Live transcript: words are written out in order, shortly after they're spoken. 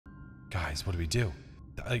Guys, what do we do?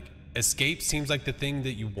 Like, escape seems like the thing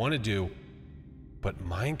that you want to do, but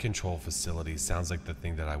mind control facility sounds like the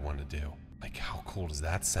thing that I want to do. Like, how cool does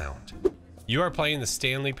that sound? You are playing the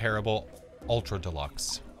Stanley Parable Ultra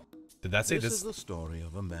Deluxe. Did that say this? This is the story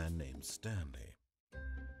of a man named Stanley.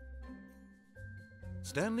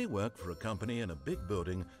 Stanley worked for a company in a big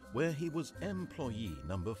building where he was employee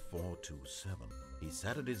number 427. He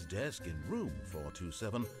sat at his desk in room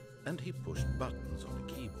 427 and he pushed buttons on a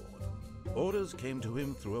keyboard. Orders came to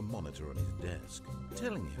him through a monitor on his desk,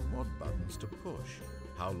 telling him what buttons to push,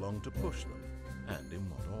 how long to push them, and in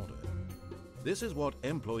what order. This is what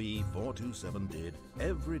employee 427 did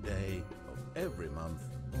every day of every month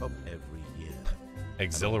of every year.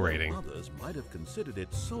 Exhilarating. And although others might have considered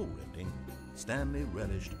it soul-rending, Stanley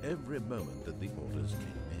relished every moment that the orders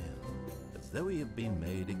came in, as though he had been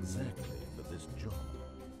made exactly for this job.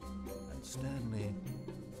 And Stanley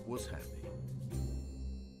was happy.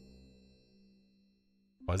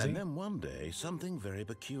 Was he? And then one day, something very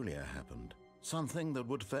peculiar happened. Something that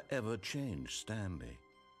would forever change Stanley.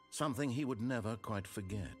 Something he would never quite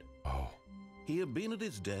forget. Oh. He had been at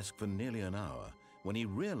his desk for nearly an hour when he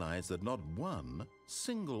realized that not one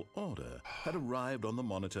single order had arrived on the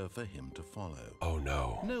monitor for him to follow. Oh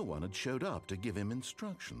no. No one had showed up to give him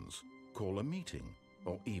instructions, call a meeting,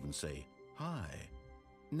 or even say hi.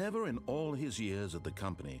 Never in all his years at the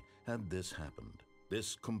company had this happened.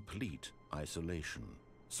 This complete isolation.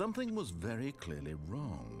 Something was very clearly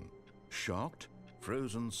wrong. Shocked,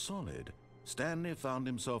 frozen solid, Stanley found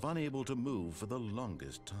himself unable to move for the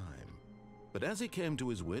longest time. But as he came to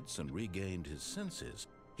his wits and regained his senses,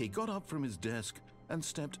 he got up from his desk and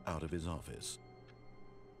stepped out of his office.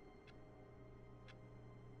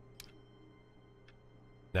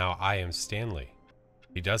 Now I am Stanley.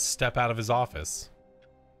 He does step out of his office.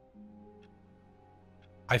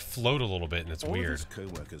 I float a little bit and it's All weird. of his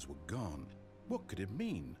co-workers were gone. What could it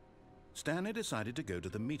mean? Stanley decided to go to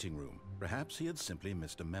the meeting room. Perhaps he had simply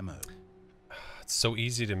missed a memo. It's so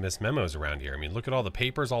easy to miss memos around here. I mean, look at all the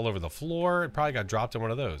papers all over the floor. It probably got dropped in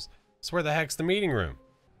one of those. So where the heck's the meeting room?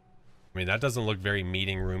 I mean, that doesn't look very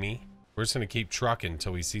meeting roomy. We're just gonna keep trucking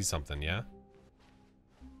until we see something, yeah?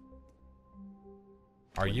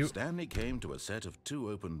 When Stanley came to a set of 2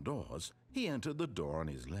 open doors, he entered the door on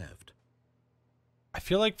his left. I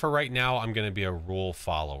feel like for right now, I'm gonna be a rule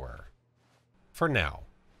follower. For now.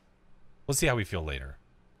 We'll see how we feel later.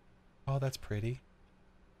 Oh, that's pretty.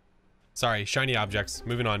 Sorry, shiny objects.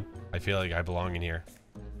 Moving on. I feel like I belong in here.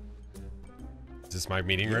 Is this my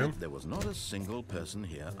meeting room? Yet there was not a single person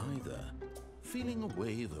here either. Feeling a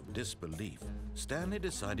wave of disbelief, Stanley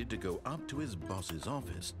decided to go up to his boss's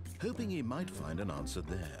office, hoping he might find an answer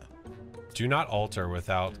there. Do not alter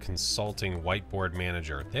without consulting whiteboard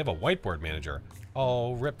manager. They have a whiteboard manager.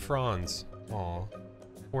 Oh, rip Franz. Oh,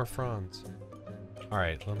 poor Franz. All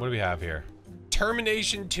right, what do we have here?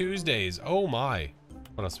 Termination Tuesdays. Oh my.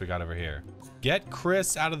 What else we got over here? Get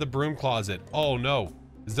Chris out of the broom closet. Oh no.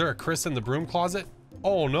 Is there a Chris in the broom closet?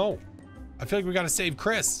 Oh no. I feel like we gotta save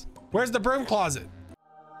Chris. Where's the broom closet?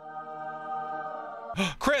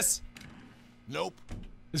 Chris! Nope.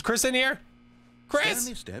 Is Chris in here? Chris!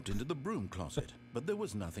 Stanley stepped into the broom closet, but there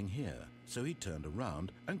was nothing here, so he turned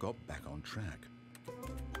around and got back on track.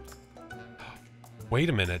 Wait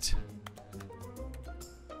a minute.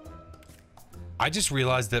 I just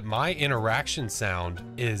realized that my interaction sound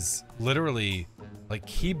is literally like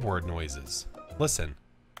keyboard noises. Listen.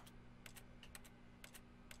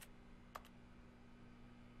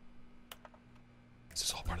 This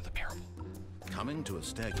is all part of the parable. Coming to a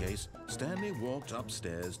staircase, Stanley walked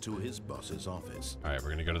upstairs to his boss's office. All right, we're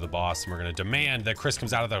gonna go to the boss and we're gonna demand that Chris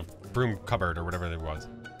comes out of the broom cupboard or whatever there was.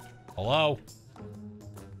 Hello?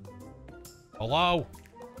 Hello?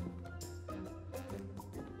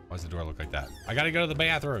 Why does the door look like that? I gotta go to the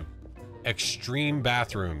bathroom. Extreme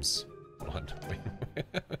bathrooms. Hold on.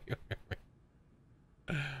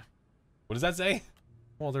 What does that say?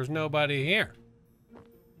 Well, there's nobody here.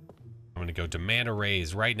 I'm gonna go demand a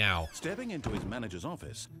raise right now. Stepping into his manager's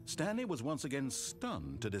office, Stanley was once again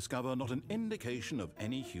stunned to discover not an indication of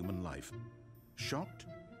any human life. Shocked,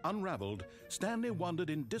 unraveled, Stanley wondered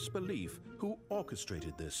in disbelief who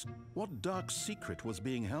orchestrated this. What dark secret was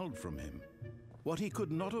being held from him? What he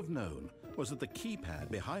could not have known was that the keypad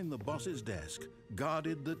behind the boss's desk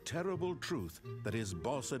guarded the terrible truth that his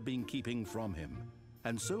boss had been keeping from him.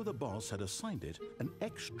 And so the boss had assigned it an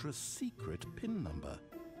extra secret PIN number,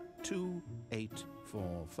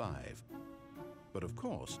 2845. But of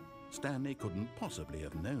course, Stanley couldn't possibly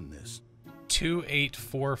have known this.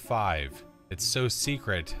 2845. It's so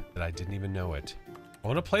secret that I didn't even know it. I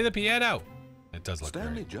want to play the piano. it does look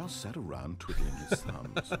Stanley great. just sat around twiddling his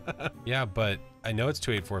thumbs. Yeah, but I know it's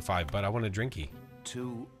 2845, but I want a drinky.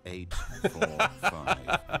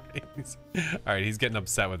 2845. All right, he's getting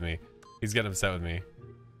upset with me. He's getting upset with me.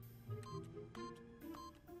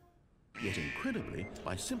 Yet incredibly,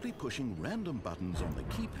 by simply pushing random buttons on the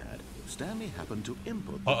keypad, Stanley happened to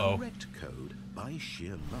input the correct code by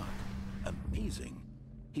sheer luck. Amazing.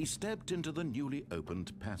 He stepped into the newly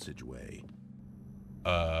opened passageway.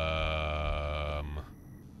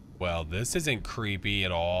 Well, this isn't creepy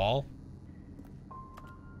at all.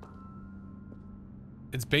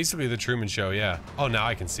 It's basically the Truman Show, yeah. Oh, now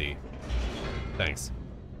I can see. Thanks.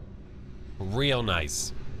 Real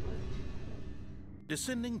nice.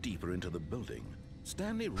 Descending deeper into the building,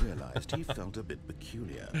 Stanley realized he felt a bit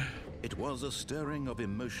peculiar. It was a stirring of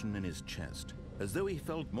emotion in his chest, as though he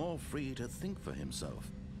felt more free to think for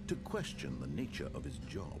himself, to question the nature of his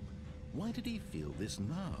job. Why did he feel this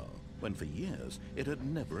now, when for years it had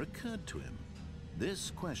never occurred to him?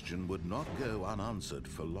 This question would not go unanswered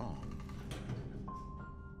for long.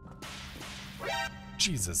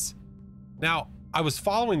 Jesus. Now, I was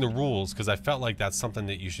following the rules because I felt like that's something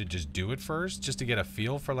that you should just do at first, just to get a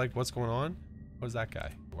feel for like what's going on. What is that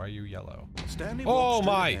guy? Why are you yellow? Stanley walked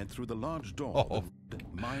straight ahead through the large door of the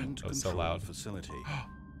mind control facility.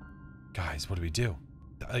 Guys, what do we do?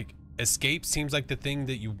 Like, escape seems like the thing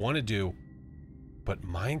that you want to do, but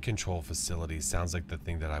mind control facility sounds like the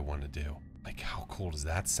thing that I want to do. Like, how cool does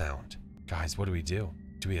that sound? Guys, what do we do?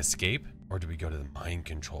 Do we escape or do we go to the mind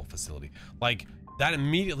control facility? Like, that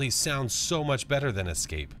immediately sounds so much better than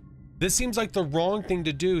escape. This seems like the wrong thing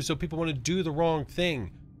to do, so people want to do the wrong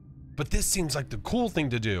thing. But this seems like the cool thing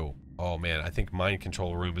to do. Oh man, I think mind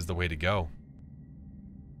control room is the way to go.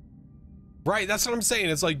 Right, that's what I'm saying.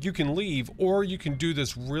 It's like you can leave or you can do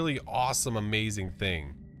this really awesome, amazing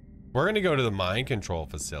thing. We're gonna go to the mind control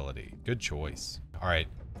facility. Good choice. All right,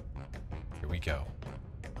 here we go.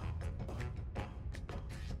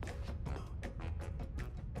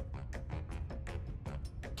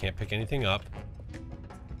 Can't pick anything up.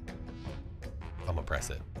 I'm gonna press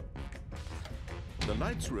it. The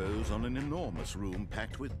lights rose on an enormous room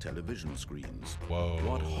packed with television screens. Whoa.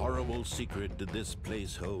 What horrible secret did this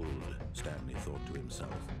place hold? Stanley thought to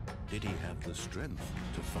himself. Did he have the strength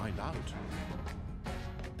to find out?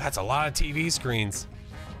 That's a lot of TV screens.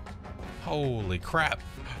 Holy crap.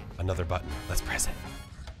 Another button. Let's press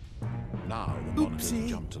it. Now the monitors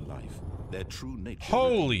jumped to life. Their true nature.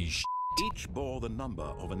 Holy sh! Each bore the number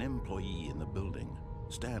of an employee in the building.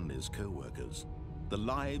 Stanley's co-workers. The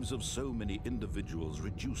lives of so many individuals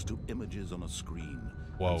reduced to images on a screen.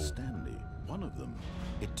 Whoa. And Stanley, one of them,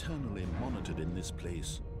 eternally monitored in this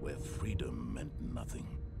place where freedom meant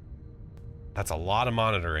nothing. That's a lot of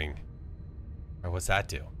monitoring. Or what's that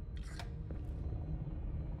do?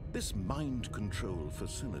 This mind control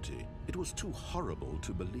facility, it was too horrible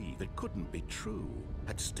to believe. It couldn't be true.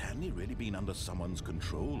 Had Stanley really been under someone's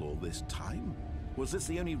control all this time? Was this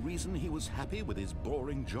the only reason he was happy with his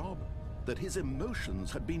boring job? That his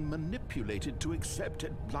emotions had been manipulated to accept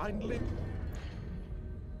it blindly?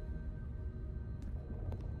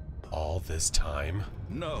 All this time?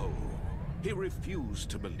 No. He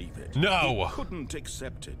refused to believe it. No! He couldn't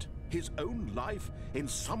accept it. His own life in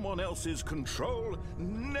someone else's control?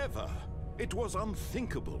 Never! It was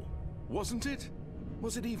unthinkable. Wasn't it?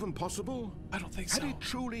 Was it even possible? I don't think so. Had he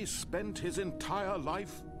truly spent his entire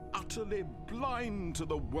life utterly blind to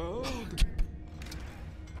the world?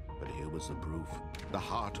 But here was the proof. The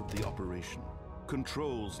heart of the operation.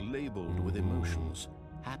 Controls labeled with emotions.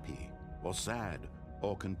 Happy, or sad,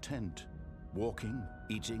 or content. Walking,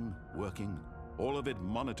 eating, working. All of it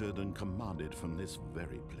monitored and commanded from this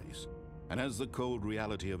very place. And as the cold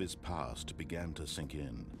reality of his past began to sink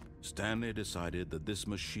in, Stanley decided that this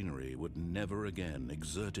machinery would never again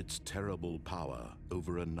exert its terrible power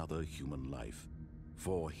over another human life.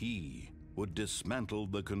 For he would dismantle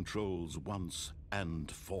the controls once and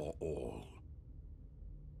for all.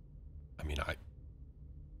 I mean,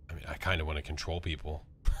 I kind of want to control people.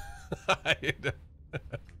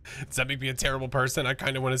 Does that make me a terrible person? I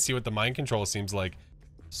kind of want to see what the mind control seems like.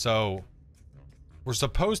 So, we're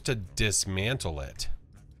supposed to dismantle it,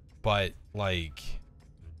 but like,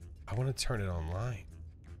 I want to turn it online.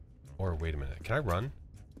 Or wait a minute, can I run?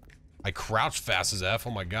 I crouch fast as F.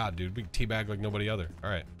 Oh my god, dude, big teabag like nobody other. All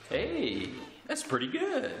right. Hey, that's pretty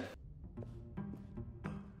good.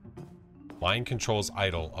 Mind controls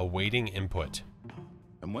idle, awaiting input.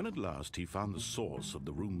 And when at last he found the source of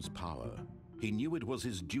the room's power, he knew it was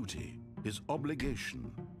his duty, his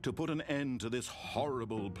obligation, to put an end to this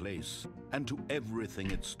horrible place and to everything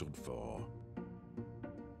it stood for.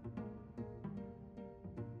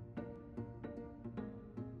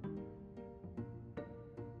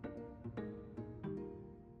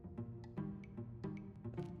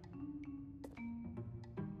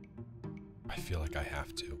 I feel like I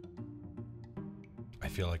have to. I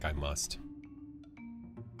feel like I must.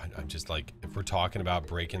 I'm just like, if we're talking about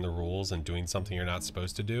breaking the rules and doing something you're not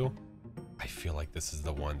supposed to do, I feel like this is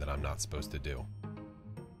the one that I'm not supposed to do.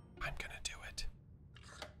 I'm gonna do it.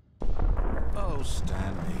 Oh,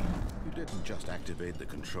 Stanley, you didn't just activate the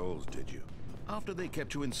controls, did you? After they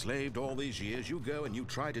kept you enslaved all these years, you go and you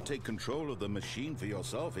try to take control of the machine for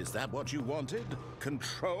yourself. Is that what you wanted?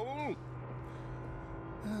 Control?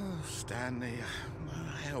 Oh, Stanley,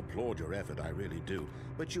 I applaud your effort, I really do.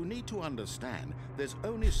 But you need to understand, there's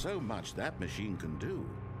only so much that machine can do.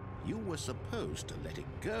 You were supposed to let it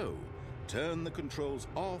go, turn the controls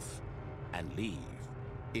off, and leave.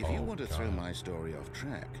 If you want to throw my story off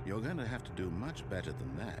track, you're going to have to do much better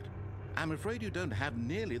than that. I'm afraid you don't have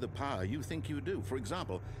nearly the power you think you do. For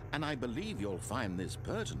example, and I believe you'll find this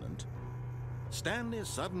pertinent, Stanley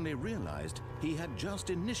suddenly realized he had just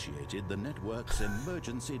initiated the network's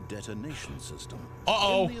emergency detonation system.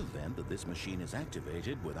 Uh-oh. In the event that this machine is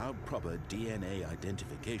activated without proper DNA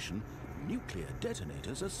identification, nuclear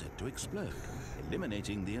detonators are set to explode,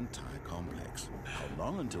 eliminating the entire complex. How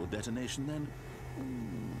long until detonation then?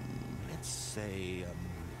 Let's say,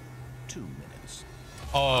 2 minutes.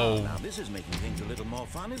 Oh. Now this is making things a little more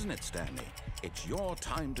fun, isn't it, Stanley? It's your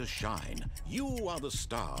time to shine. You are the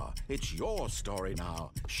star. It's your story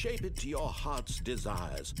now. Shape it to your heart's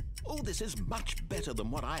desires. Oh, this is much better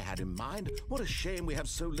than what I had in mind. What a shame we have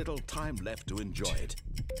so little time left to enjoy it.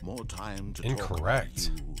 More time to Incorrect.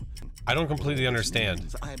 talk about you. I don't completely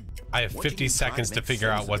understand. I have 50 seconds to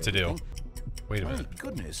figure out what to do. Wait a minute. My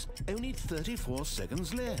goodness, only 34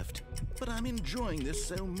 seconds left. But I'm enjoying this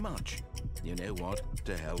so much. You know what?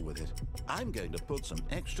 To hell with it. I'm going to put some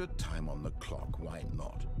extra time on the clock. Why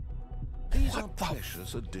not? These are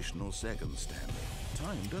precious additional seconds, Stanley.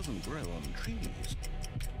 Time doesn't grow on trees.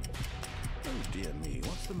 Oh dear me,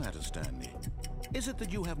 what's the matter, Stanley? Is it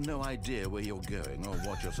that you have no idea where you're going or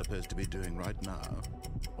what you're supposed to be doing right now?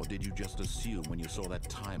 Or did you just assume when you saw that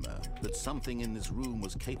timer that something in this room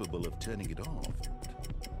was capable of turning it off?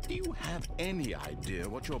 Do you have any idea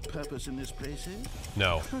what your purpose in this place is?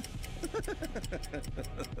 No.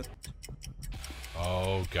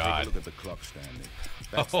 Oh, God. Take a look at the clock, Stanley.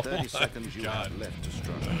 That's 30 seconds you have left to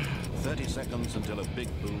struggle. 30 seconds until a big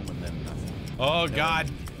boom and then nothing. Oh, God.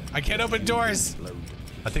 I can't open doors.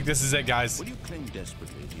 I think this is it, guys. Will you cling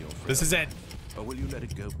desperately to your friend? This is it. Or will you let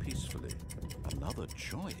it go peacefully? Another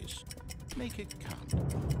choice. Make it count.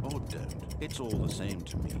 Or don't. It's all the same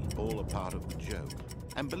to me. All a part of the joke.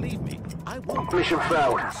 And believe me, I won't... Mission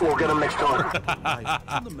failed. We'll get him next time.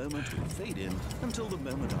 From the moment we fade in until the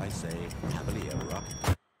moment I say, happily ever up.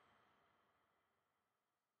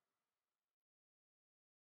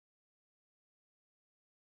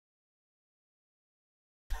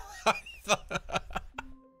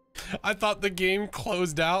 I thought the game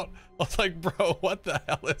closed out. I was like, bro, what the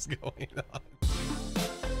hell is going on?